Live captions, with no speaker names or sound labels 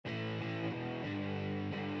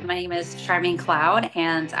My name is Charmaine Cloud,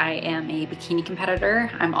 and I am a bikini competitor.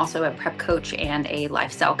 I'm also a prep coach and a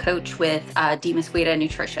lifestyle coach with Demasquita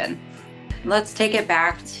Nutrition. Let's take it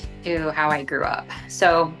back to how I grew up.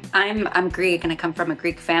 So I'm Greek, and I come from a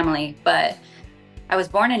Greek family, but I was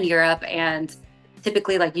born in Europe, and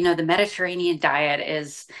typically, the Mediterranean diet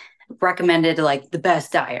is recommended like the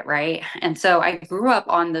best diet, right? And so I grew up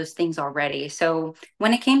on those things already. So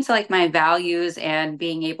when it came to like my values and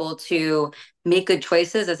being able to make good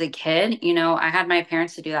choices as a kid, I had my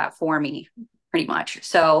parents to do that for me pretty much.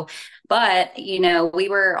 So, but, we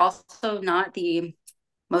were also not the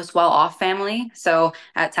most well-off family. So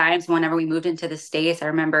at times, whenever we moved into the States, I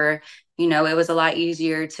remember, it was a lot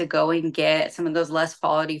easier to go and get some of those less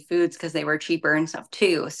quality foods because they were cheaper and stuff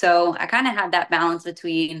too. So I kind of had that balance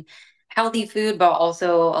between healthy food, but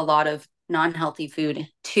also a lot of non-healthy food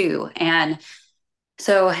too. And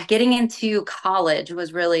so getting into college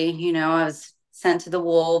was really, I was sent to the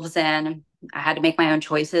wolves and I had to make my own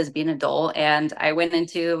choices being an adult. And I went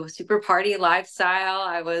into super party lifestyle.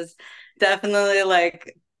 I was definitely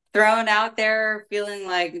like thrown out there, feeling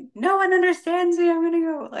like no one understands me. I'm gonna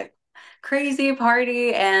go like crazy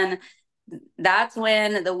party. And that's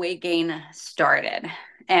when the weight gain started.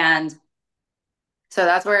 And so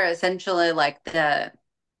that's where essentially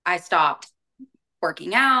I stopped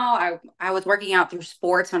working out. I was working out through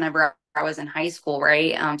sports whenever I was in high school,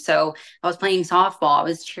 right? So I was playing softball, I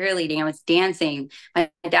was cheerleading, I was dancing.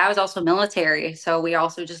 My dad was also military, so we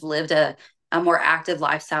also just lived a more active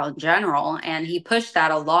lifestyle in general, and he pushed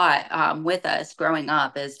that a lot with us growing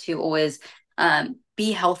up, is to always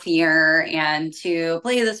be healthier and to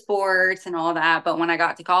play the sports and all that. But when I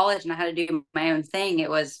got to college and I had to do my own thing, it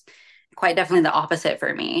was quite definitely the opposite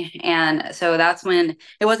for me. And so that's when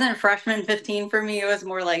it wasn't freshman 15 for me, it was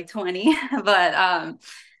more like 20. But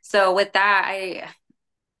so with that, I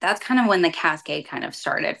that's kind of when the cascade kind of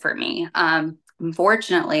started for me.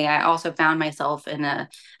 Unfortunately, I also found myself in a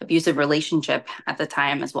abusive relationship at the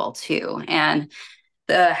time as well too. And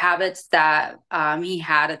the habits that he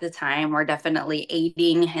had at the time were definitely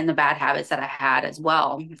aiding in the bad habits that I had as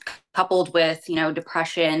well, coupled with,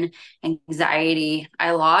 depression, anxiety.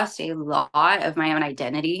 I lost a lot of my own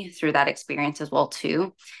identity through that experience as well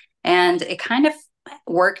too. And it kind of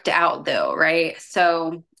worked out though, right?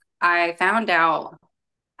 So I found out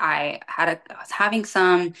I was having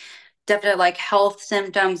some definite like health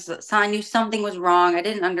symptoms. So I knew something was wrong. I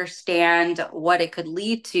didn't understand what it could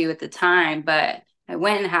lead to at the time, but I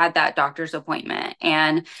went and had that doctor's appointment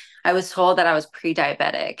and I was told that I was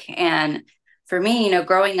pre-diabetic. And for me,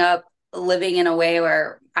 growing up living in a way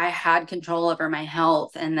where I had control over my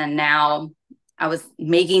health, and then now I was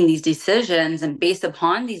making these decisions, and based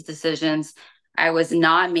upon these decisions, I was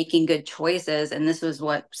not making good choices. And this was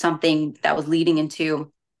what something that was leading into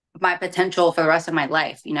my potential for the rest of my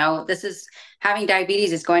life. This is having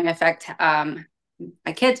diabetes is going to affect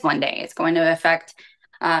my kids one day. It's going to affect,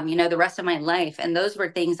 the rest of my life. And those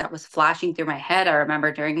were things that was flashing through my head. I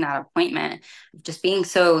remember during that appointment, just being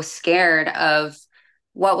so scared of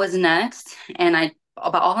what was next. But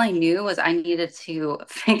all I knew was I needed to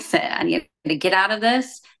fix it. I needed to get out of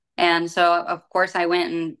this. And so, of course, I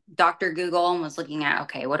went and Dr. Google and was looking at,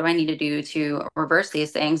 okay, what do I need to do to reverse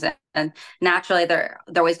these things? And naturally, they're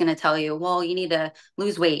always going to tell you, well, you need to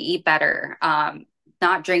lose weight, eat better,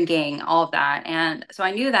 not drinking, all of that. And so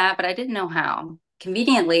I knew that, but I didn't know how.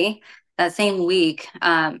 Conveniently, that same week,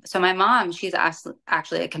 so my mom,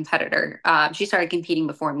 actually a competitor. She started competing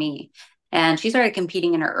before me. And she started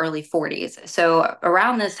competing in her early 40s. So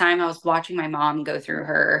around this time, I was watching my mom go through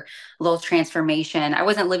her little transformation. I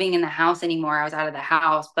wasn't living in the house anymore. I was out of the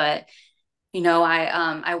house, but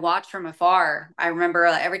I watched from afar. I remember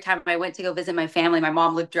every time I went to go visit my family, my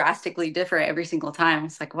mom looked drastically different every single time.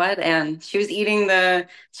 It's like, what? And she was eating the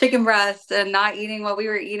chicken breast and not eating what we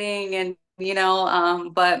were eating. And,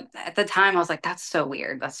 but at the time I was like, that's so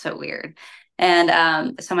weird. That's so weird.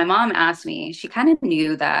 And so my mom asked me, she kind of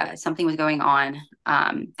knew that something was going on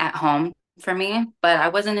at home for me, but I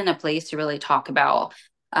wasn't in a place to really talk about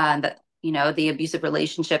the abusive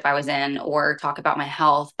relationship I was in or talk about my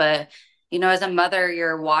health. But as a mother,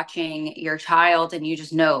 you're watching your child and you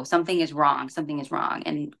just know something is wrong, something is wrong.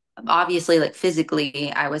 And obviously, like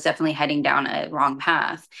physically, I was definitely heading down a wrong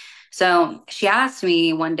path. So she asked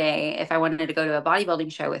me one day if I wanted to go to a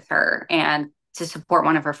bodybuilding show with her and to support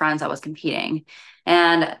one of her friends that was competing.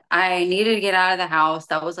 And I needed to get out of the house.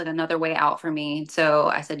 That was like another way out for me. So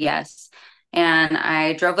I said yes. And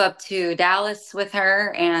I drove up to Dallas with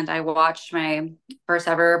her and I watched my first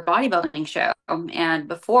ever bodybuilding show. And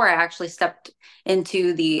before I actually stepped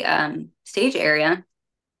into the stage area,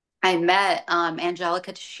 I met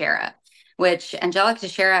Angelica Teixeira, which Angelica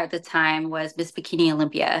Teixeira at the time was Miss Bikini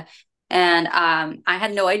Olympia. And I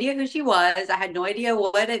had no idea who she was. I had no idea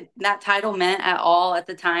what that title meant at all at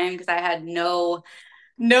the time because I had no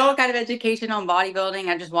kind of education on bodybuilding.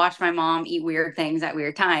 I just watched my mom eat weird things at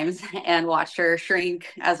weird times and watched her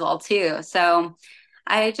shrink as well too. So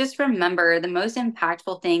I just remember the most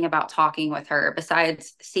impactful thing about talking with her,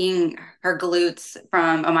 besides seeing her glutes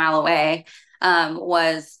from a mile away,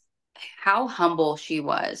 was how humble she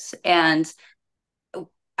was. And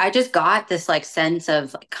I just got this like sense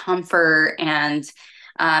of like, comfort, and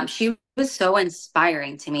she was so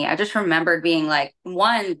inspiring to me. I just remembered being like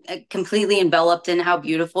one completely enveloped in how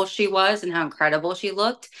beautiful she was and how incredible she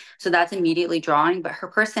looked. So that's immediately drawing, but her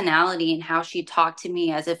personality and how she talked to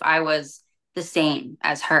me as if I was the same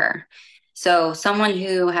as her. So someone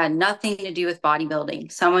who had nothing to do with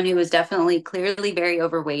bodybuilding, someone who was definitely clearly very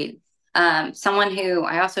overweight, someone who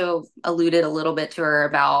I also alluded a little bit to her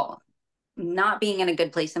about not being in a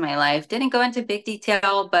good place in my life. Didn't go into big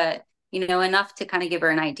detail, but enough to kind of give her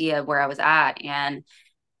an idea of where I was at. And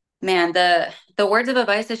man, the words of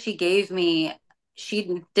advice that she gave me,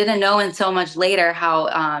 she didn't know until much later how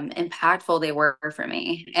impactful they were for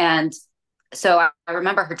me. And so I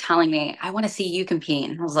remember her telling me, "I want to see you compete."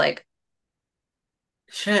 And I was like,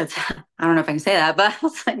 shit, I don't know if I can say that, but I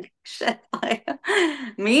was like, shit, like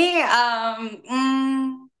me,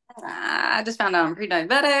 I just found out I'm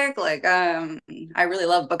pre-diabetic. Like, I really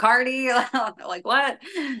love Bacardi. Like what?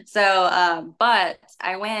 So, but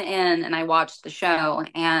I went in and I watched the show,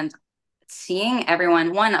 and seeing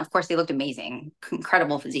everyone, one, of course, they looked amazing,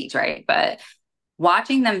 incredible physiques, right? But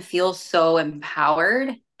watching them feel so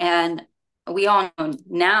empowered, and we all know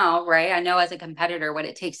now, right? I know as a competitor what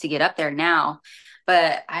it takes to get up there now,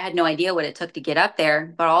 but I had no idea what it took to get up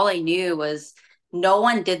there. But all I knew was no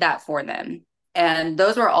one did that for them. And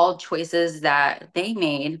those were all choices that they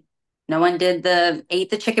made. No one ate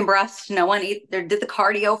the chicken breast. No one did the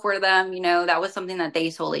cardio for them. That was something that they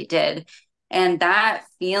solely did. And that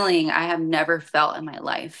feeling I have never felt in my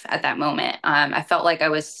life at that moment. I felt like I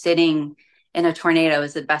was sitting in a tornado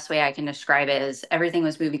is the best way I can describe it. Is everything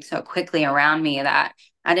was moving so quickly around me that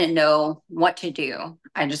I didn't know what to do.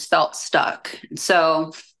 I just felt stuck.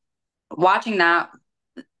 So watching that,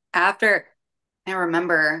 after, I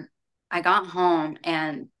remember I got home,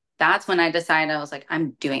 and that's when I decided, I was like,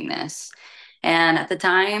 I'm doing this. And at the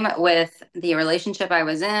time, with the relationship I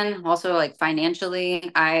was in, also like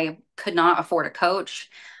financially, I could not afford a coach.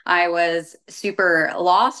 I was super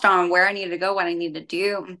lost on where I needed to go, what I needed to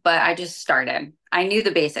do, but I just started. I knew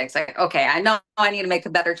the basics. Like, okay, I know I need to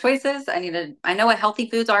make better choices. I know what healthy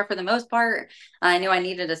foods are for the most part. I knew I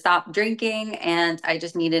needed to stop drinking, and I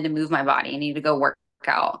just needed to move my body. I needed to go work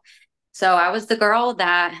out. So I was the girl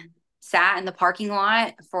that sat in the parking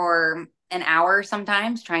lot for an hour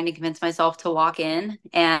sometimes trying to convince myself to walk in.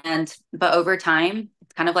 But over time,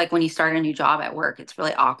 it's kind of like when you start a new job at work, it's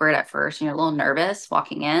really awkward at first and you're a little nervous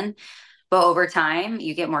walking in. But over time,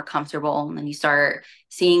 you get more comfortable and then you start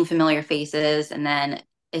seeing familiar faces. And then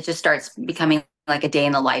it just starts becoming like a day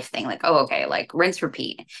in the life thing. Like, oh, okay, like rinse,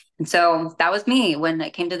 repeat. And so that was me when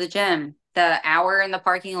it came to the gym. The hour in the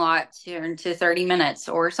parking lot turned to 30 minutes.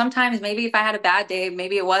 Or sometimes maybe if I had a bad day,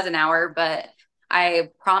 maybe it was an hour, but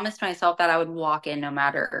I promised myself that I would walk in no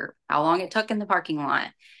matter how long it took in the parking lot.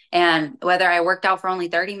 And whether I worked out for only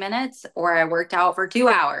 30 minutes or I worked out for 2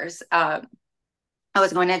 hours, I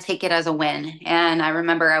was going to take it as a win. And I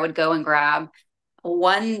remember I would go and grab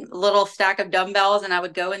one little stack of dumbbells, and I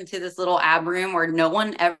would go into this little ab room where no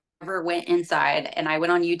one ever went inside. And I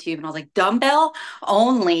went on YouTube and I was like, dumbbell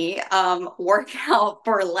only workout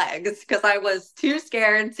for legs, because I was too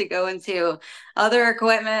scared to go into other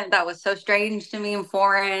equipment that was so strange to me and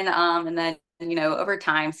foreign. And then, over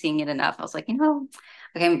time, seeing it enough, I was like,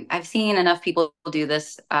 okay, I've seen enough people do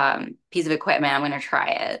this piece of equipment. I'm going to try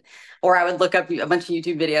it. Or I would look up a bunch of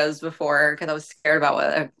YouTube videos before because I was scared about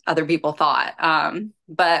what other people thought.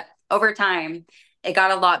 But over time, it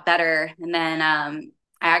got a lot better. And then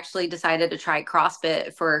I actually decided to try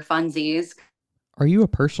CrossFit for funsies. Are you a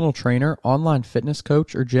personal trainer, online fitness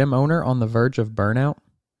coach, or gym owner on the verge of burnout?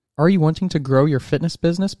 Are you wanting to grow your fitness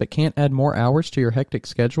business but can't add more hours to your hectic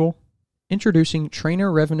schedule? Introducing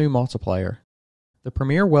Trainer Revenue Multiplier, the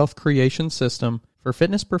premier wealth creation system for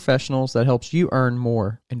fitness professionals that helps you earn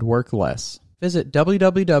more and work less. Visit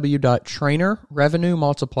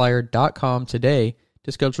www.trainerrevenuemultiplier.com today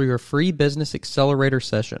to schedule your free business accelerator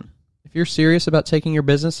session. If you're serious about taking your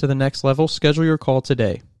business to the next level, schedule your call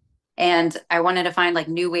today. And I wanted to find like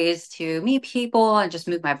new ways to meet people and just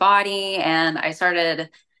move my body. And I started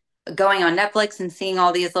going on Netflix and seeing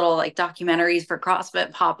all these little like documentaries for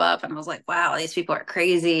CrossFit pop up. And I was like, wow, these people are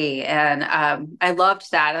crazy. And I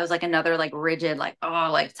loved that. It was like another like rigid, like, oh,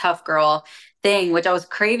 like tough girl thing, which I was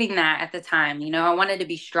craving that at the time. I wanted to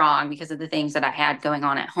be strong because of the things that I had going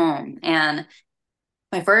on at home. And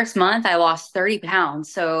my first month, I lost 30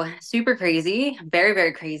 pounds. So super crazy, very,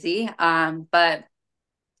 very crazy. But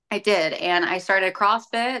I did. And I started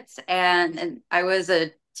CrossFit and I was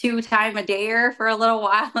a two-time a dayer for a little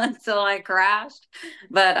while until I crashed.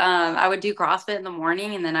 But I would do CrossFit in the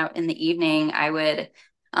morning and then in the evening I would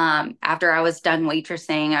after I was done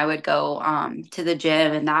waitressing, I would go to the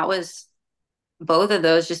gym, and that was both of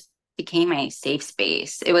those just became a safe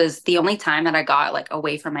space. It was the only time that I got like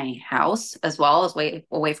away from my house as well as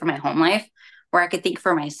away from my home life where I could think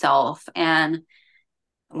for myself. And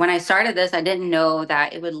when I started this, I didn't know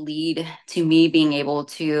that it would lead to me being able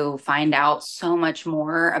to find out so much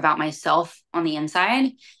more about myself on the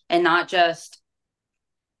inside and not just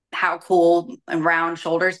how cool and round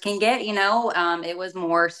shoulders can get, it was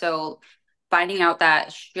more so finding out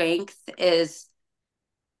that strength is,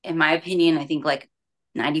 in my opinion, I think like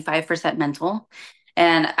 95% mental.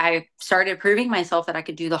 And I started proving myself that I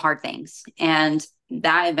could do the hard things. And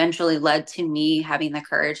that eventually led to me having the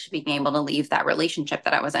courage to being able to leave that relationship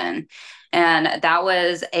that I was in. And that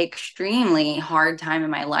was an extremely hard time in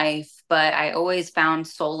my life, but I always found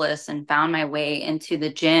solace and found my way into the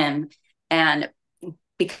gym and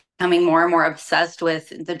becoming more and more obsessed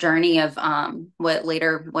with the journey of what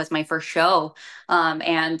later was my first show.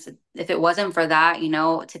 And if it wasn't for that,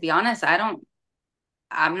 to be honest,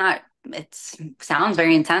 I'm not, it sounds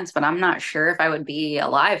very intense, but I'm not sure if I would be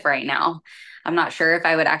alive right now. I'm not sure if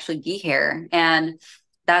I would actually be here. And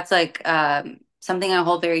that's like something I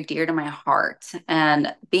hold very dear to my heart.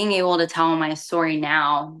 And being able to tell my story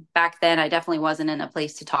now, back then, I definitely wasn't in a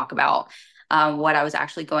place to talk about what I was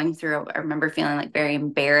actually going through. I remember feeling like very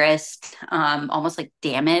embarrassed, almost like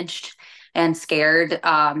damaged and scared.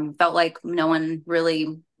 Felt like no one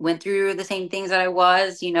really went through the same things that I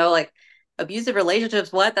was, like abusive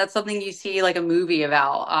relationships. What? That's something you see like a movie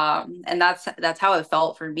about. And that's how it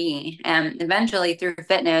felt for me. And eventually through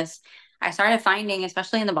fitness, I started finding,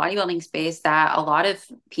 especially in the bodybuilding space, that a lot of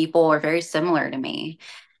people are very similar to me.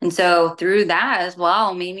 And so through that as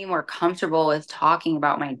well, made me more comfortable with talking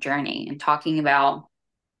about my journey and talking about,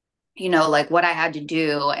 like what I had to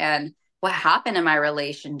do and what happened in my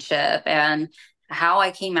relationship and how I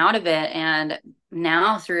came out of it. And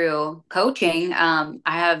now through coaching, I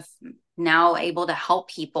have now able to help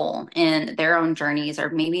people in their own journeys, or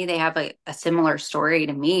maybe they have a similar story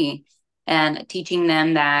to me, and teaching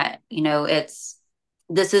them that,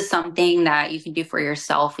 this is something that you can do for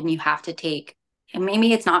yourself, and you have to take, and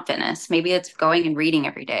maybe it's not fitness, maybe it's going and reading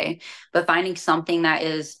every day, but finding something that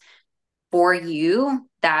is for you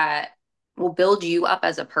that will build you up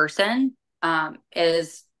as a person,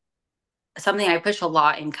 is something I push a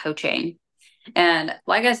lot in coaching. And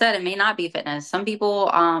like I said, it may not be fitness. Some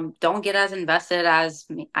people don't get as invested as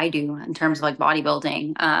I do in terms of like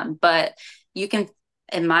bodybuilding. But you can,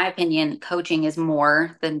 in my opinion, coaching is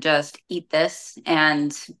more than just eat this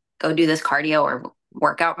and go do this cardio or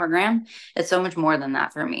workout program. It's so much more than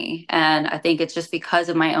that for me. And I think it's just because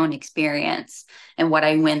of my own experience and what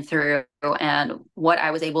I went through and what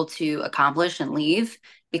I was able to accomplish and leave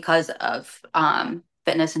because of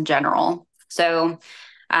fitness in general. So,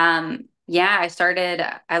 yeah, I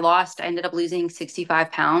ended up losing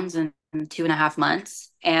 65 pounds in 2.5 months.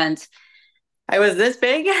 And I was this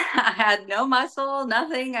big. I had no muscle,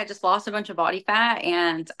 nothing. I just lost a bunch of body fat.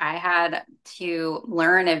 And I had to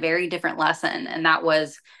learn a very different lesson. And that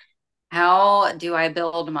was, how do I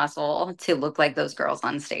build muscle to look like those girls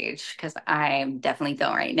on stage? Because I definitely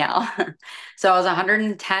don't right now. So I was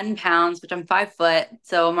 110 pounds, which I'm 5 foot.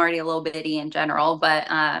 So I'm already a little bitty in general. But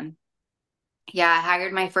yeah, I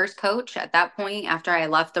hired my first coach at that point. After I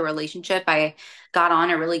left the relationship, I got on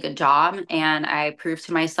a really good job, and I proved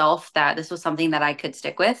to myself that this was something that I could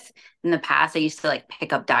stick with. In the past, I used to like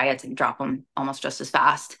pick up diets and drop them almost just as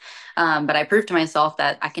fast. But I proved to myself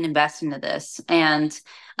that I can invest into this, and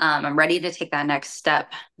I'm ready to take that next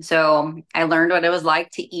step. So I learned what it was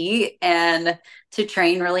like to eat and to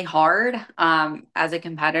train really hard as a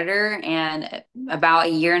competitor. And about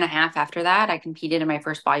a year and a half after that, I competed in my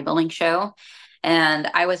first bodybuilding show, and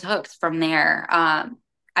I was hooked from there.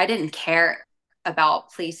 I didn't care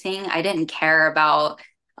about placing. I didn't care about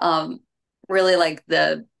really like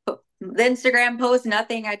the Instagram post,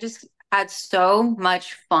 nothing. I just had so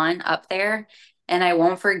much fun up there. And I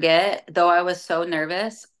won't forget, though I was so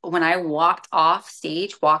nervous, when I walked off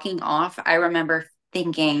stage, walking off, I remember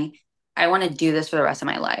thinking, I want to do this for the rest of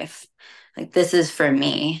my life. like this is for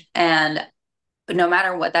me. And no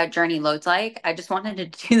matter what that journey looked like, I just wanted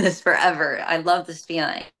to do this forever. I love this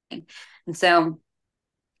feeling. And so,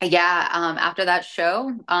 yeah, after that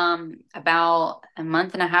show, about a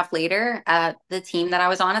month and a half later, the team that I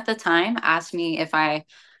was on at the time asked me if I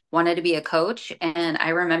wanted to be a coach. And I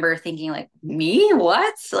remember thinking, like, me?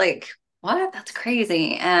 What? Like, what? That's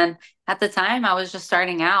crazy. And at the time, I was just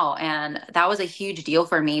starting out, and that was a huge deal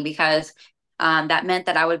for me because that meant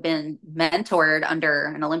that I would have been mentored under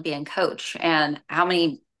an Olympian coach. And how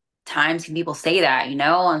many times can people say that, you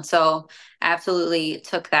know? And so absolutely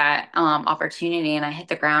took that opportunity and I hit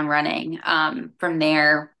the ground running. From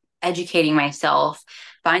there, educating myself,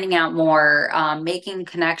 finding out more, making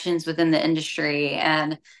connections within the industry.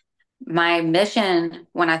 And my mission,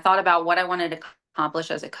 when I thought about what I wanted to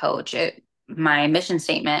accomplish as a coach, my mission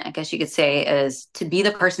statement, I guess you could say, is to be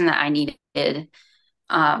the person that I needed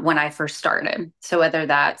when I first started. So whether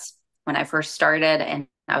that's when I first started and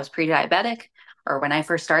I was pre-diabetic, or when I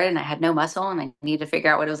first started and I had no muscle and I needed to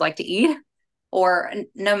figure out what it was like to eat, or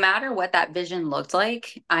no matter what that vision looked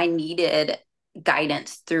like, I needed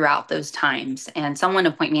guidance throughout those times and someone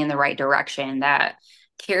to point me in the right direction that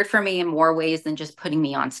cared for me in more ways than just putting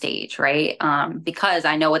me on stage, right? Because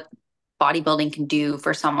I know what bodybuilding can do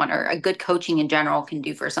for someone, or a good coaching in general can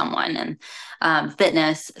do for someone, and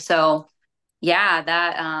fitness. So yeah,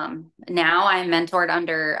 that now I'm mentored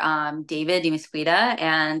under David Demasquita,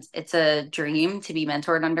 and it's a dream to be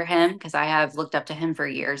mentored under him because I have looked up to him for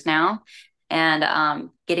years now.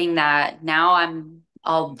 And getting that now,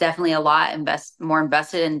 I'll definitely more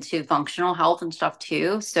invested into functional health and stuff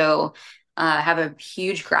too. So have a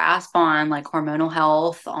huge grasp on like hormonal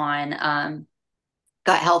health, on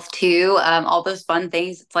gut health too, all those fun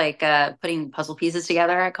things. It's like putting puzzle pieces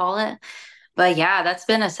together, I call it. But yeah, that's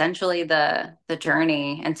been essentially the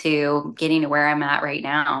journey into getting to where I'm at right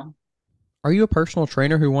now. Are you a personal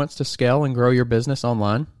trainer who wants to scale and grow your business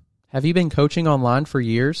online? Have you been coaching online for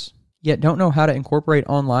years, yet don't know how to incorporate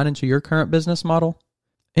online into your current business model?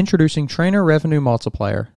 Introducing Trainer Revenue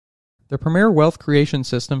Multiplier, the premier wealth creation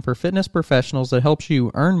system for fitness professionals that helps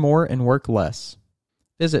you earn more and work less.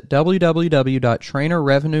 Visit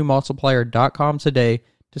www.trainerrevenuemultiplier.com today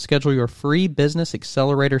to schedule your free business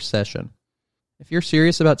accelerator session. If you're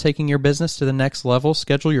serious about taking your business to the next level,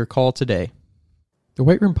 schedule your call today. The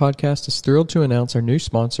Weight Room Podcast is thrilled to announce our new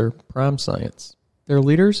sponsor, Prime Science. They're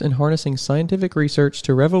leaders in harnessing scientific research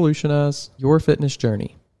to revolutionize your fitness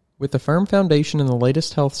journey. With a firm foundation in the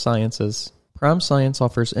latest health sciences, Prime Science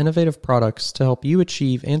offers innovative products to help you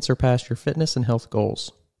achieve and surpass your fitness and health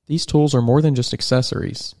goals. These tools are more than just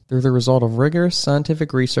accessories. They're the result of rigorous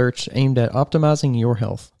scientific research aimed at optimizing your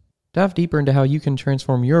health. Dive deeper into how you can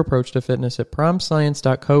transform your approach to fitness at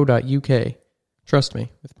primescience.co.uk. Trust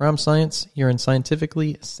me, with Prime Science, you're in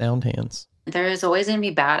scientifically sound hands. There's always going to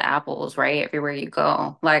be bad apples, right? Everywhere you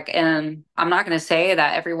go. Like, and I'm not going to say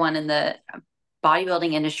that everyone in the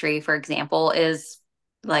bodybuilding industry, for example, is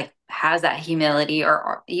like has that humility,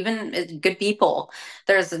 or even is good people.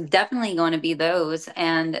 There's definitely going to be those,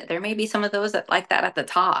 and there may be some of those that like that at the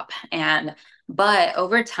top. But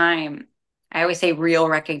over time, I always say real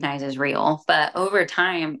recognizes real, but over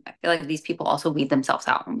time, I feel like these people also weed themselves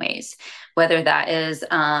out in ways, whether that is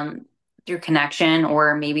through connection,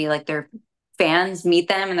 or maybe like their fans meet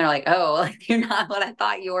them and they're like, oh, like you're not what I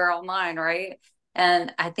thought you were online, right?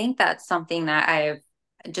 And I think that's something that I've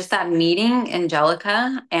just that meeting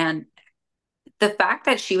Angelica, and the fact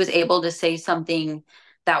that she was able to say something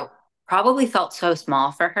that probably felt so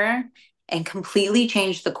small for her and completely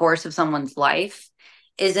changed the course of someone's life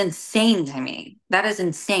is insane to me. That is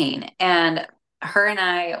insane. And her and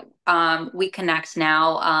I, we connect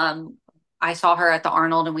now. I saw her at the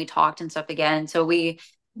Arnold and we talked and stuff again. So we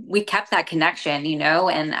kept that connection, you know,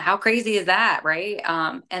 and how crazy is that, right?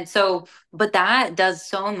 And so, but that does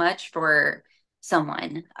so much for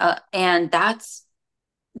someone, and that's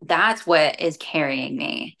what is carrying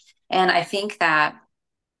me. And I think that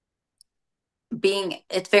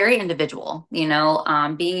it's very individual, you know,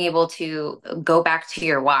 being able to go back to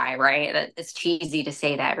your why, right? It's cheesy to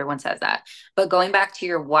say that, everyone says that, but going back to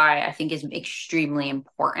your why, I think is extremely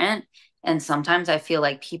important. And sometimes I feel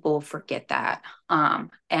like people forget that,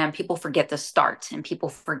 and people forget the start, and people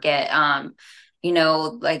forget, you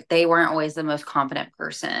know, like they weren't always the most confident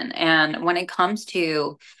person. And when it comes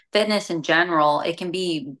to fitness in general, it can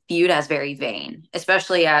be viewed as very vain,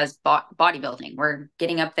 especially as bodybuilding. We're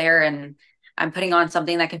getting up there and I'm putting on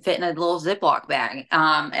something that can fit in a little Ziploc bag.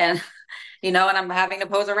 And you know, and I'm having to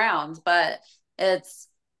pose around, but it's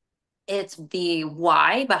it's the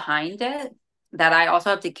why behind it that I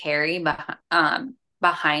also have to carry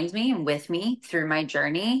behind me and with me through my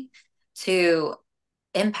journey. to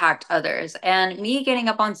impact others. And me getting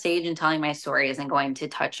up on stage and telling my story isn't going to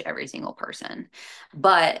touch every single person,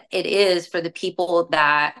 but it is for the people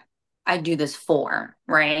that I do this for,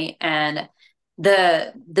 right? And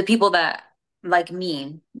the people that like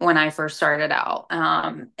me when I first started out.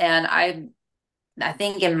 And I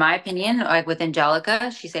think in my opinion, like with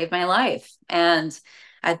Angelica, she saved my life. And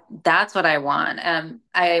that's what I want.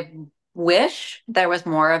 I wish there was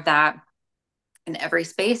more of that in every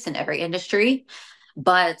space, in every industry.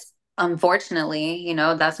 But unfortunately,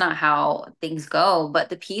 that's not how things go. But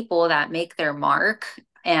the people that make their mark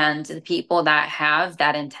and the people that have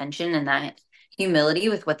that intention and that humility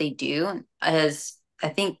with what they do is, I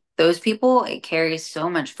think those people, it carries so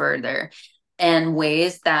much further in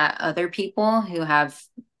ways that other people who have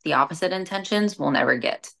the opposite intentions will never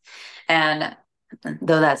get. And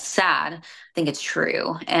though that's sad, I think it's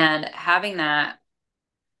true. And having that,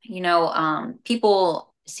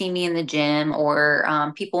 people see me in the gym,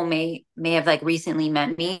 or people may have like recently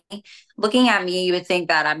met me. Looking at me, you would think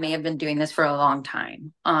that I may have been doing this for a long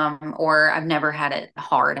time, or I've never had it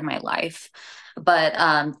hard in my life. But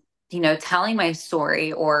telling my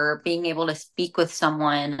story or being able to speak with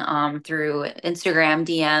someone through Instagram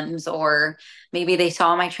DMs, or maybe they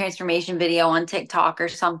saw my transformation video on TikTok or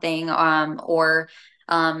something, or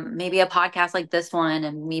maybe a podcast like this one,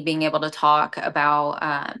 and me being able to talk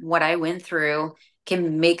about what I went through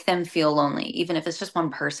can make them feel lonely, even if it's just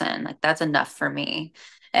one person. Like that's enough for me.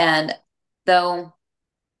 And though,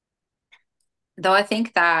 though I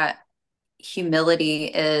think that humility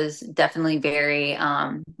is definitely very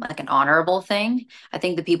like an honorable thing. I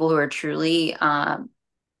think the people who are truly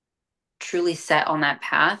set on that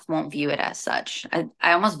path won't view it as such.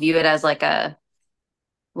 I almost view it as like a,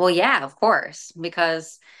 well, yeah, of course,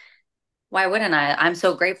 because why wouldn't I? I'm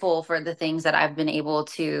so grateful for the things that I've been able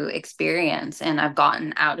to experience and I've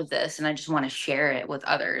gotten out of this. And I just want to share it with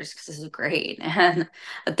others because this is great. And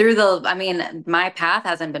I mean, my path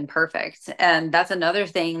hasn't been perfect. And that's another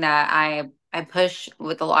thing that I push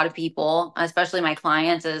with a lot of people, especially my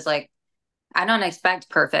clients, is like, I don't expect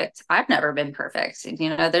perfect. I've never been perfect.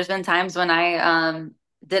 There's been times when I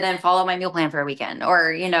didn't follow my meal plan for a weekend,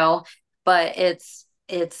 or but it's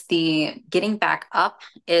the getting back up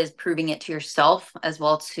is proving it to yourself as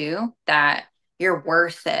well too, that you're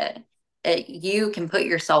worth it. You can put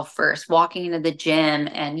yourself first, walking into the gym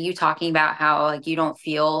and you talking about how like you don't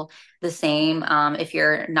feel the same if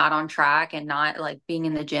you're not on track and not like being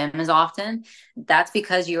in the gym as often. That's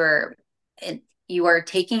because you are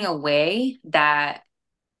taking away that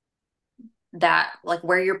like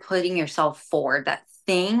where you're putting yourself forward, that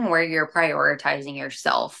thing where you're prioritizing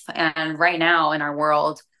yourself. And right now in our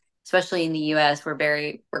world, especially in the US, we're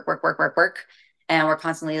very work, work, work, work, work. And we're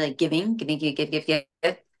constantly like giving, giving, give, give, give,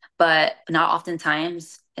 give. But not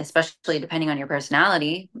oftentimes, especially depending on your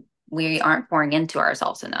personality, we aren't pouring into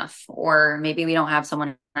ourselves enough. Or maybe we don't have someone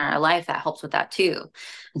in our life that helps with that too.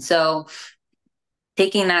 And so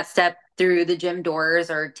taking that step through the gym doors,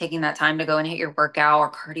 or taking that time to go and hit your workout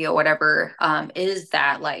or cardio, whatever, is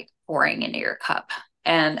that like pouring into your cup.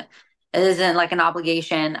 And it isn't like an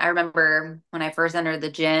obligation. I remember when I first entered the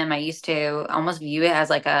gym, I used to almost view it as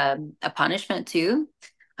like a punishment too.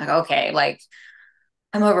 Like, okay, like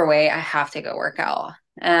I'm overweight, I have to go work out.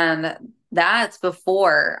 And that's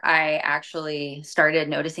before I actually started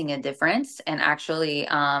noticing a difference and actually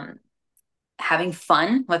having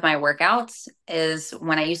fun with my workouts. Is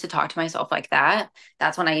when I used to talk to myself like that.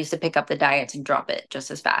 That's when I used to pick up the diets and drop it just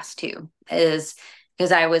as fast too. Is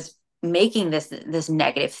because I was making this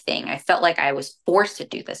negative thing. I felt like I was forced to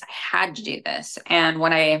do this. I had to do this. And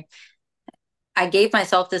when I gave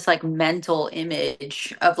myself this like mental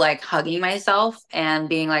image of like hugging myself and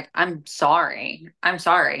being like, I'm sorry. I'm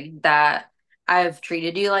sorry that I've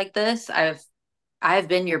treated you like this. I've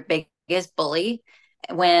been your biggest bully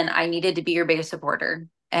when I needed to be your biggest supporter.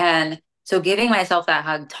 And so giving myself that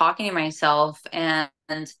hug, talking to myself, and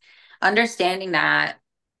understanding that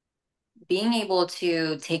being able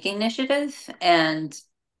to take initiative and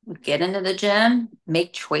get into the gym,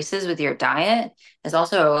 make choices with your diet is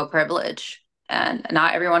also a privilege. And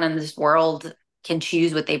not everyone in this world can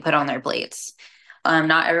choose what they put on their plates.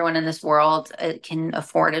 Not everyone in this world can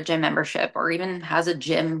afford a gym membership or even has a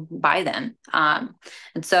gym by them. And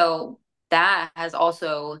so that has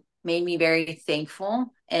also made me very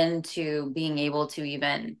thankful into being able to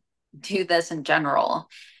even do this in general.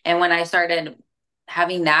 And when I started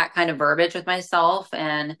having that kind of verbiage with myself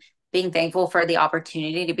and being thankful for the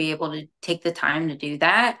opportunity to be able to take the time to do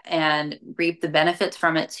that and reap the benefits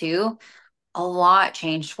from it too, a lot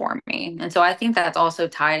changed for me. And so I think that's also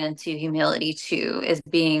tied into humility too, is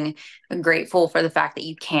being grateful for the fact that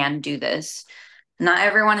you can do this. Not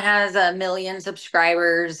everyone has a million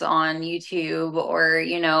subscribers on YouTube or,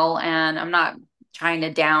 and I'm not trying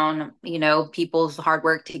to down, people's hard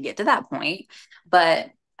work to get to that point.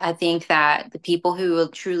 But I think that the people who will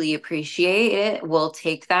truly appreciate it will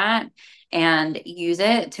take that and use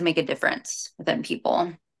it to make a difference within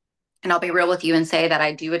people. And I'll be real with you and say that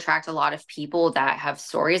I do attract a lot of people that have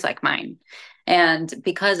stories like mine. And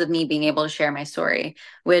because of me being able to share my story,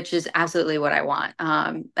 which is absolutely what I want,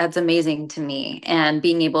 that's amazing to me. And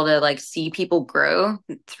being able to like see people grow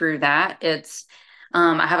through that,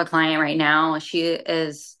 I have a client right now.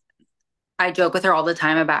 I joke with her all the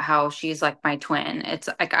time about how she's like my twin. It's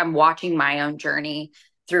like I'm watching my own journey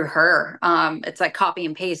through her. It's like copy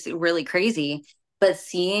and paste, really crazy. But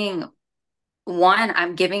seeing one,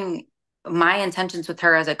 I'm giving my intentions with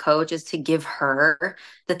her as a coach is to give her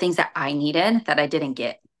the things that I needed that I didn't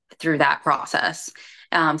get through that process,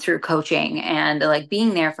 through coaching and like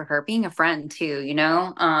being there for her, being a friend too,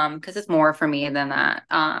 because it's more for me than that,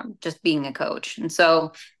 just being a coach. And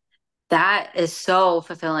so that is so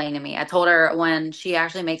fulfilling to me. I told her when she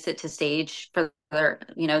actually makes it to stage for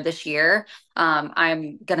this year,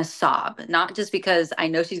 I'm gonna sob, not just because I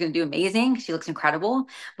know she's gonna do amazing, she looks incredible,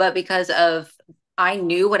 but because of I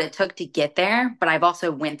knew what it took to get there, but I've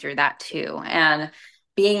also went through that too. And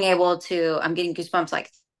being able to, I'm getting goosebumps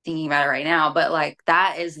like thinking about it right now, but like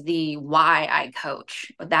that is the why I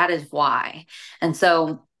coach. That is why. And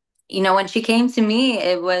so, when she came to me,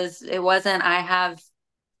 it wasn't I have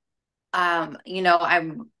I'm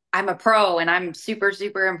a pro and I'm super,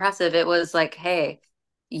 super impressive. It was like, hey,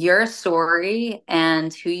 your story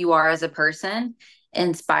and who you are as a person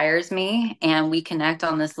inspires me and we connect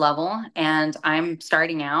on this level and I'm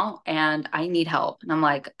starting out and I need help. And I'm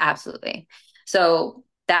like, absolutely. So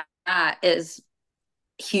that is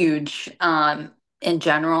huge in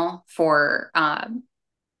general for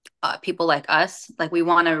people like us. Like we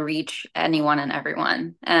want to reach anyone and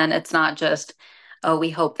everyone. And it's not just, oh, we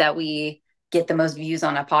hope that we get the most views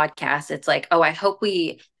on a podcast. It's like, oh, I hope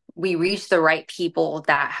we reach the right people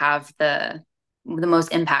that have the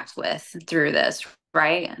most impact with through this,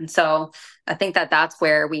 right? And so I think that that's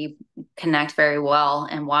where we connect very well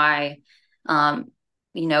and why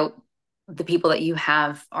you know the people that you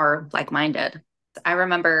have are like-minded. I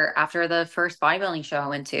remember after the first bodybuilding show I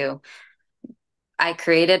went to, I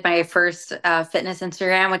created my first fitness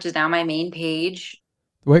Instagram, which is now my main page.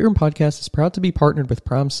 The Weight Room Podcast is proud to be partnered with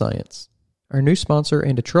Prime Science, our new sponsor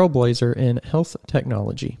and a trailblazer in health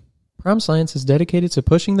technology. Prime Science is dedicated to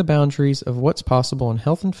pushing the boundaries of what's possible in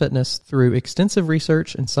health and fitness through extensive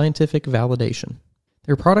research and scientific validation.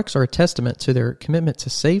 Their products are a testament to their commitment to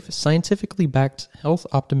safe, scientifically backed health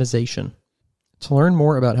optimization. To learn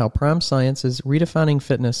more about how Prime Science is redefining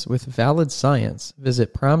fitness with valid science,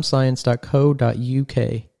 visit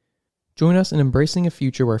primescience.co.uk. Join us in embracing a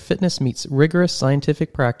future where fitness meets rigorous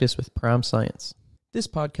scientific practice with Prime Science. This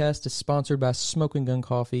podcast is sponsored by Smoking Gun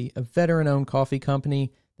Coffee, a veteran-owned coffee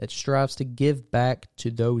company that strives to give back to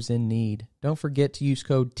those in need. Don't forget to use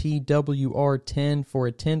code TWR10 for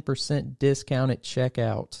a 10% discount at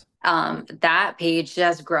checkout. That page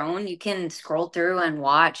has grown. You can scroll through and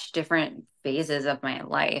watch different phases of my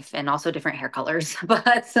life and also different hair colors,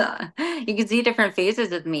 but you can see different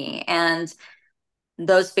phases of me. And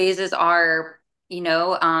those phases are,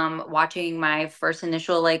 watching my first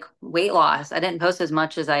initial like weight loss. I didn't post as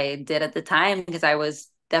much as I did at the time because I was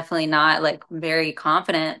definitely not like very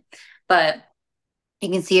confident, but you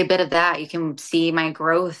can see a bit of that. You can see my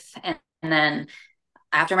growth. And then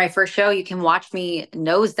after my first show, you can watch me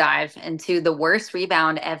nosedive into the worst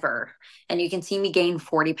rebound ever. And you can see me gain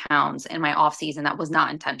 40 pounds in my off season. That was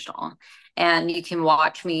not intentional. And you can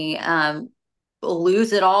watch me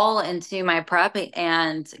lose it all into my prep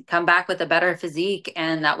and come back with a better physique.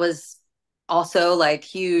 And that was also like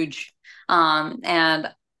huge.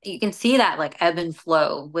 And you can see that like ebb and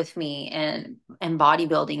flow with me in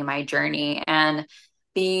bodybuilding in my journey and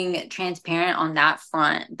being transparent on that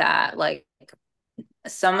front that like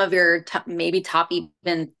some of your maybe top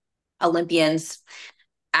even Olympians,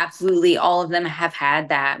 absolutely all of them have had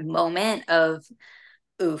that moment of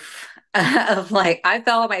oof, of like I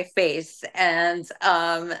fell on my face and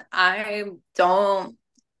I don't,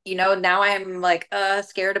 now I'm like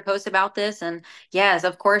scared to post about this. And yes,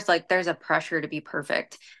 of course, like there's a pressure to be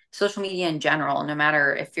perfect. Social media in general, no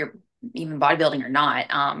matter if you're even bodybuilding or not,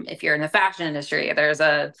 if you're in the fashion industry, there's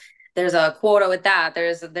a quota with that.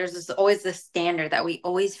 Always this standard that we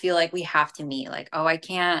always feel like we have to meet. Like, oh, I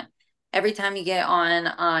can't. Every time you get on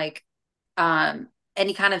like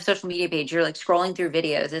any kind of social media page, you're like scrolling through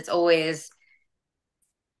videos. It's always,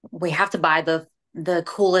 we have to buy the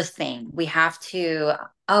coolest thing. We have to,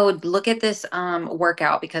 oh, look at this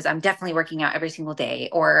workout because I'm definitely working out every single day,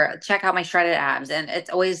 or check out my shredded abs. And it's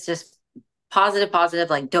always just positive, positive,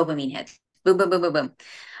 like dopamine hits. Boom, boom, boom, boom,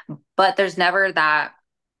 boom. But there's never that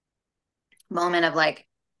moment of like,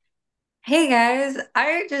 hey guys,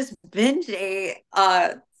 I just binged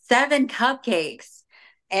a 7 cupcakes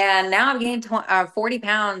and now I've gained 40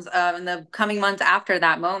 pounds in the coming months after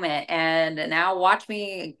that moment. And now watch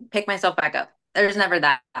me pick myself back up. There's never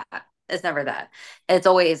that. It's never that. It's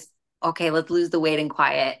always, okay, let's lose the weight in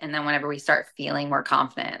quiet. And then whenever we start feeling more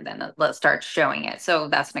confident, then let's start showing it. So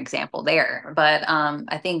that's an example there. But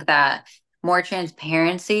I think that more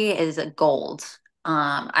transparency is a gold.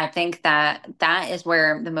 I think that that is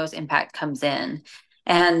where the most impact comes in.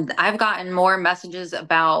 And I've gotten more messages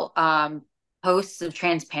about posts of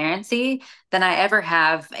transparency than I ever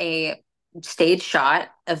have a stage shot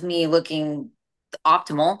of me looking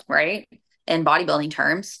optimal, right? In bodybuilding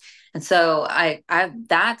terms. And so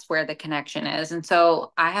that's where the connection is. And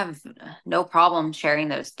so I have no problem sharing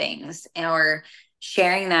those things, or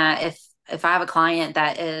sharing that if I have a client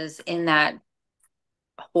that is in that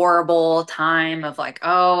horrible time of like,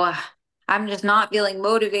 oh, I'm just not feeling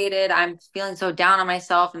motivated. I'm feeling so down on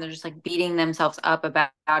myself. And they're just like beating themselves up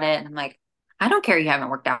about it. And I'm like, I don't care you haven't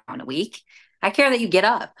worked out in a week. I care that you get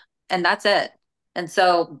up, and that's it. And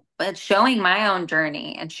so, but showing my own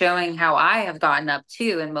journey and showing how I have gotten up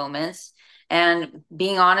too in moments, and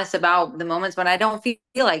being honest about the moments when I don't feel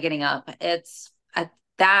like getting up.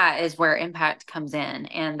 That is where impact comes in.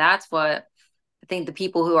 And that's what I think the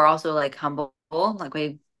people who are also like humble, like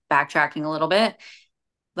we backtracking a little bit,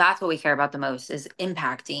 that's what we care about the most, is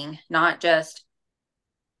impacting, not just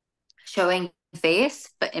showing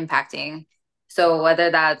face, but impacting. So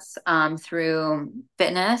whether that's through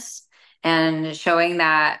fitness and showing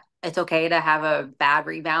that it's okay to have a bad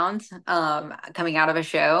rebound coming out of a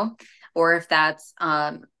show, or if that's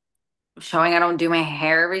showing I don't do my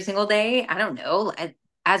hair every single day. I don't know.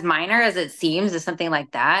 As minor as it seems, is something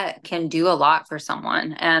like that can do a lot for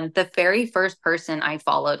someone. And the very first person I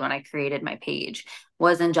followed when I created my page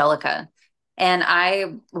was Angelica. And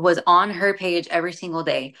I was on her page every single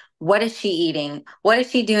day. What is she eating? What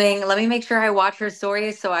is she doing? Let me make sure I watch her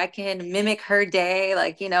stories so I can mimic her day,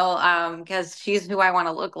 like, because she's who I want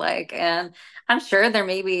to look like. And I'm sure there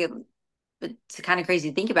may be, it's kind of crazy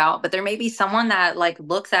to think about, but there may be someone that like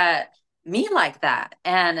looks at me like that,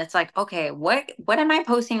 and it's like, okay, what am I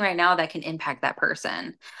posting right now that can impact that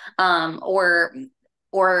person? Or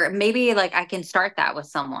maybe like I can start that with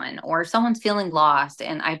someone, or someone's feeling lost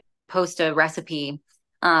and I post a recipe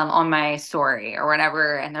on my story or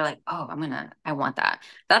whatever, and they're like, oh, I want that.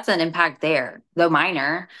 That's an impact there, though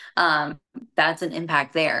minor. That's an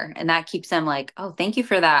impact there, and that keeps them like, oh, thank you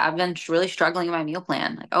for that. I've been really struggling with my meal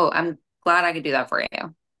plan. Like, oh, I'm glad I could do that for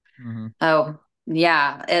you. Mm-hmm. Oh,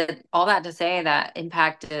 yeah. All that to say that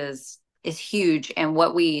impact is huge, and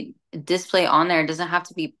what we display on there doesn't have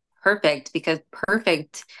to be perfect, because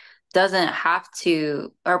perfect doesn't have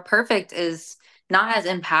to, or perfect is not as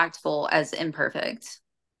impactful as imperfect.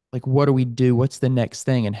 Like, what do we do? What's the next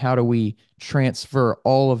thing? And how do we transfer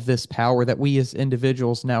all of this power that we as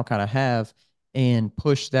individuals now kind of have and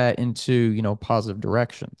push that into, positive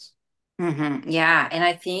directions? Yeah. And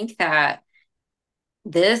I think that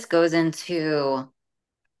this goes into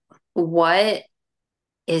what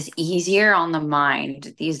is easier on the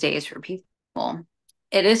mind these days for people.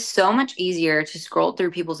 It is so much easier to scroll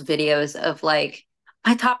through people's videos of like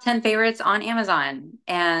my top 10 favorites on Amazon,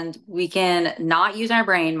 and we can not use our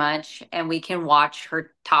brain much, and we can watch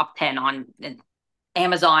her top 10 on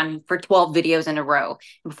Amazon for 12 videos in a row.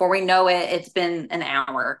 Before we know it, it's been an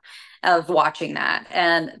hour of watching that.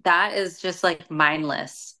 And that is just like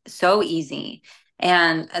mindless, so easy.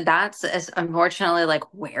 And that's unfortunately like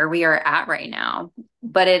where we are at right now.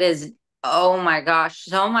 But it is, oh my gosh,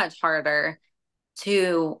 so much harder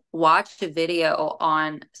to watch a video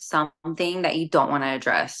on something that you don't want to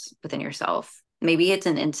address within yourself. Maybe it's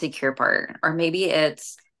an insecure part, or maybe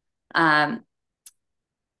um,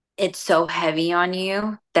 it's so heavy on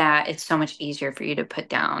you that it's so much easier for you to put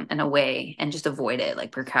down and away and just avoid it,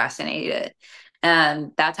 like procrastinate it.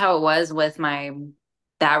 And that's how it was with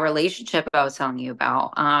that relationship I was telling you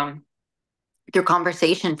about. Through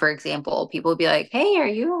conversation, for example, people would be like, hey, are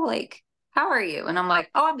you like, how are you? And I'm like,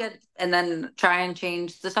 oh, I'm good. And then try and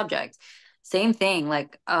change the subject. Same thing.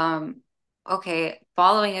 Like, okay,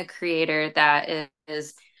 following a creator that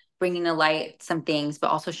is bringing to light some things,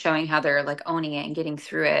 but also showing how they're like owning it and getting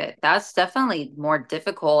through it. That's definitely more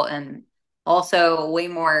difficult and also way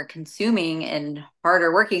more consuming and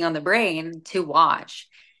harder working on the brain to watch.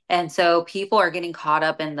 And so people are getting caught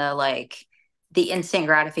up in the instant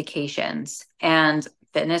gratifications. And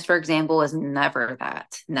fitness, for example, is never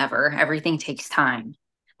that. Never. Everything takes time.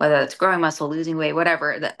 Whether it's growing muscle, losing weight,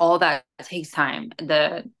 whatever, that all that takes time.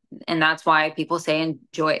 And that's why people say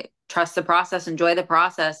enjoy, trust the process, enjoy the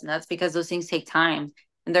process. And that's because those things take time.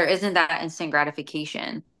 And there isn't that instant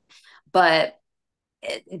gratification. But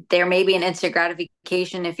there may be an instant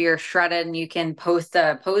gratification if you're shredded and you can post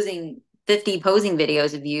a posing 50 posing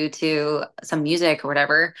videos of you to some music or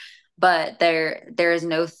whatever, but there is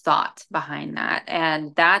no thought behind that.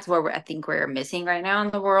 And that's where I think we're missing right now in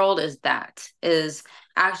the world, is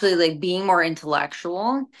actually like being more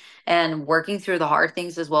intellectual and working through the hard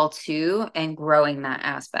things as well too, and growing that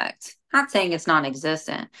aspect. Not saying it's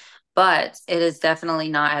non-existent, but it is definitely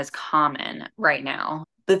not as common right now.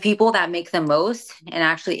 The people that make the most and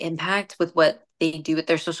actually impact with what they do with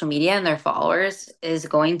their social media and their followers is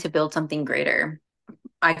going to build something greater.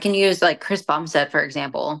 I can use like Chris Bumstead, for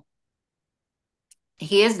example.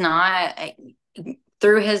 He is not,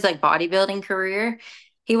 through his like bodybuilding career,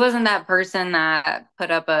 he wasn't that person that put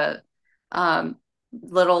up a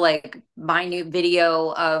little like minute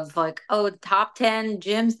video of like, oh, top 10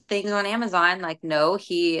 gyms things on Amazon. Like, no,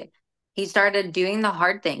 he started doing the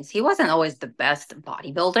hard things. He wasn't always the best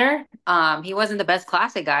bodybuilder. He wasn't the best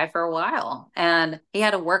classic guy for a while, and he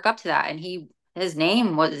had to work up to that. And his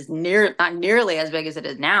name was not nearly as big as it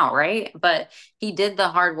is now, right? But he did the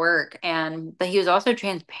hard work, but he was also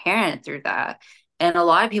transparent through that. And a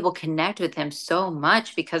lot of people connect with him so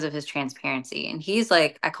much because of his transparency. And he's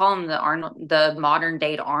like, I call him the modern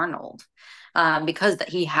day Arnold, because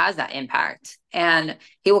he has that impact and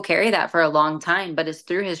he will carry that for a long time, but it's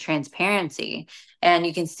through his transparency. And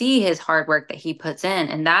you can see his hard work that he puts in.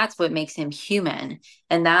 And that's what makes him human.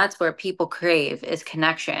 And that's where people crave is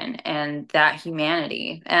connection and that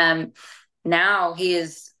humanity. And now he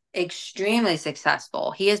is extremely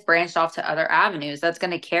successful. He has branched off to other avenues that's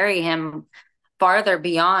going to carry him farther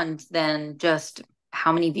beyond than just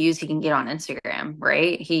how many views he can get on Instagram,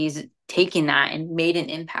 right? He's taken that and made an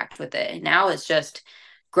impact with it. And now it's just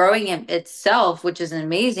growing in itself, which is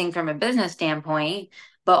amazing from a business standpoint,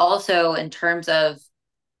 but also in terms of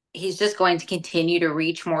he's just going to continue to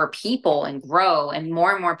reach more people and grow, and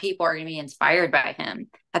more people are going to be inspired by him.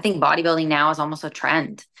 I think bodybuilding now is almost a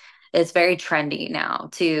trend. It's very trendy now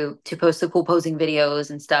to post the cool posing videos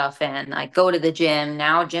and stuff and like go to the gym.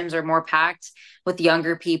 Now gyms are more packed with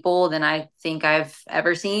younger people than I think I've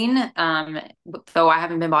ever seen. Though I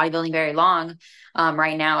haven't been bodybuilding very long,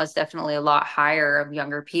 right now it's definitely a lot higher of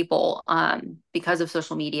younger people, because of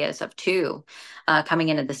social media and stuff too, coming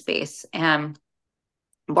into the space. And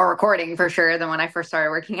more recording for sure than when I first started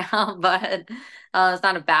working out, but it's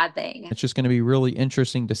not a bad thing. It's just going to be really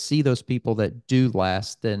interesting to see those people that do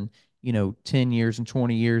last then, 10 years and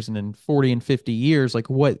 20 years and then 40 and 50 years, like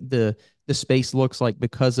what the space looks like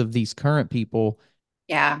because of these current people.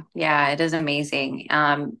 Yeah, it is amazing.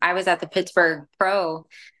 I was at the Pittsburgh Pro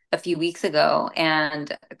a few weeks ago,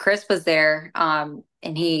 and Chris was there, and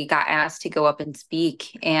he got asked to go up and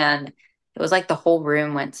speak, and it was like the whole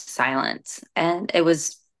room went silent. And it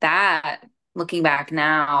was that, looking back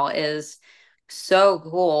now, is so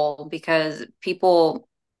cool because people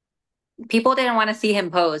didn't want to see him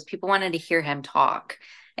pose. People wanted to hear him talk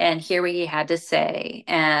and hear what he had to say.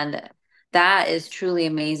 And that is truly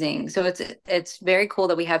amazing. So it's very cool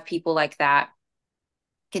that we have people like that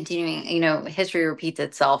continuing, history repeats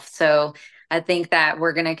itself. So I think that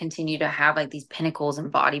we're going to continue to have like these pinnacles in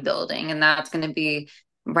bodybuilding, and that's going to be,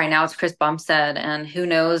 right now it's Chris Bumstead, and who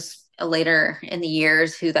knows later in the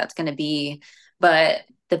years who that's going to be. But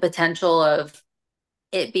the potential of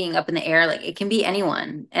it being up in the air, like it can be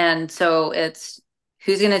anyone. And so it's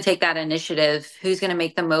who's going to take that initiative, who's going to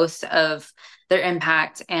make the most of their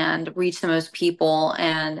impact and reach the most people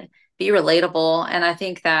and be relatable. And I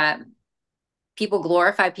think that people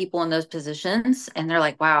glorify people in those positions and they're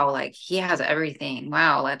like, wow, like he has everything.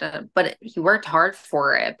 Wow. But he worked hard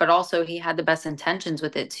for it, but also he had the best intentions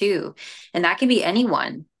with it too. And that can be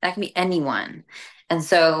anyone. That can be anyone. And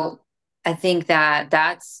so I think I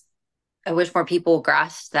wish more people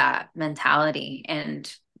grasped that mentality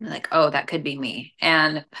and like, oh, that could be me,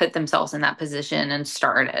 and put themselves in that position and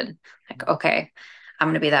started like, okay, I'm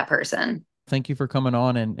going to be that person. Thank you for coming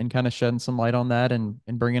on and kind of shedding some light on that and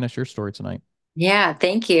bringing us your story tonight. Yeah,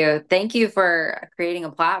 thank you. Thank you for creating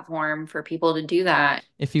a platform for people to do that.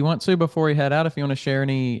 If you want to, before we head out, if you want to share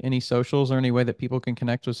any socials or any way that people can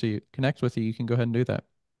connect with you, you can go ahead and do that.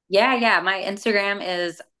 Yeah. My Instagram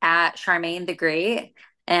is at Charmaine the Great.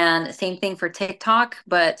 And same thing for TikTok,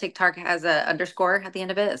 but TikTok has a underscore at the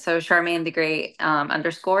end of it. So Charmaine the Great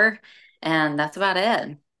underscore. And that's about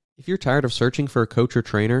it. If you're tired of searching for a coach or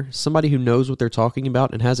trainer, somebody who knows what they're talking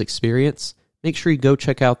about and has experience, make sure you go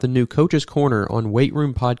check out the new Coach's Corner on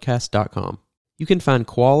weightroompodcast.com. You can find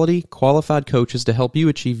quality, qualified coaches to help you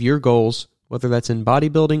achieve your goals, whether that's in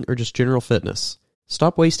bodybuilding or just general fitness.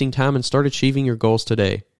 Stop wasting time and start achieving your goals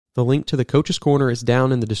today. The link to the Coach's Corner is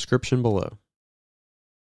down in the description below.